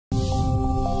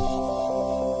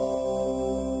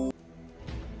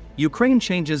Ukraine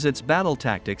changes its battle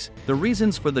tactics, the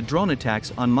reasons for the drone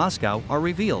attacks on Moscow are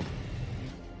revealed.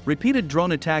 Repeated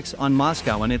drone attacks on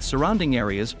Moscow and its surrounding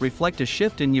areas reflect a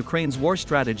shift in Ukraine's war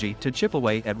strategy to chip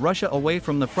away at Russia away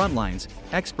from the front lines,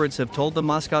 experts have told the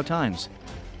Moscow Times.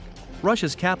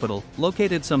 Russia's capital,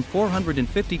 located some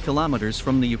 450 kilometers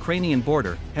from the Ukrainian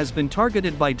border, has been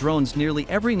targeted by drones nearly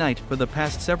every night for the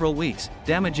past several weeks,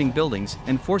 damaging buildings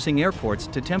and forcing airports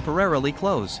to temporarily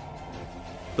close.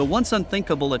 The once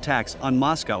unthinkable attacks on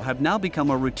Moscow have now become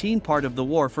a routine part of the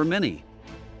war for many.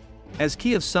 As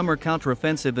Kiev's summer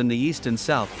counteroffensive in the east and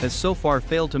south has so far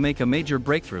failed to make a major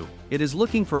breakthrough, it is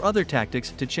looking for other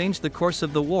tactics to change the course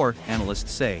of the war,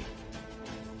 analysts say.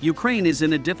 Ukraine is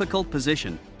in a difficult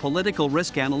position, political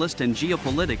risk analyst and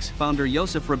geopolitics founder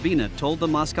Yosef Rabina told the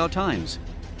Moscow Times.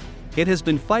 It has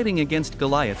been fighting against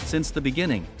Goliath since the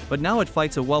beginning, but now it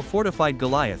fights a well-fortified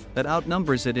Goliath that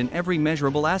outnumbers it in every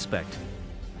measurable aspect.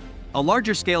 A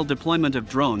larger-scale deployment of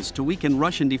drones to weaken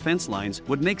Russian defense lines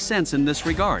would make sense in this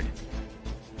regard.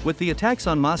 With the attacks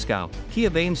on Moscow,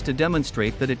 Kiev aims to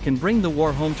demonstrate that it can bring the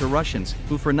war home to Russians,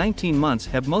 who for 19 months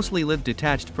have mostly lived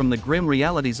detached from the grim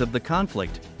realities of the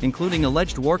conflict, including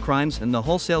alleged war crimes and the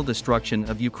wholesale destruction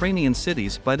of Ukrainian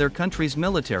cities by their country's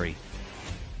military.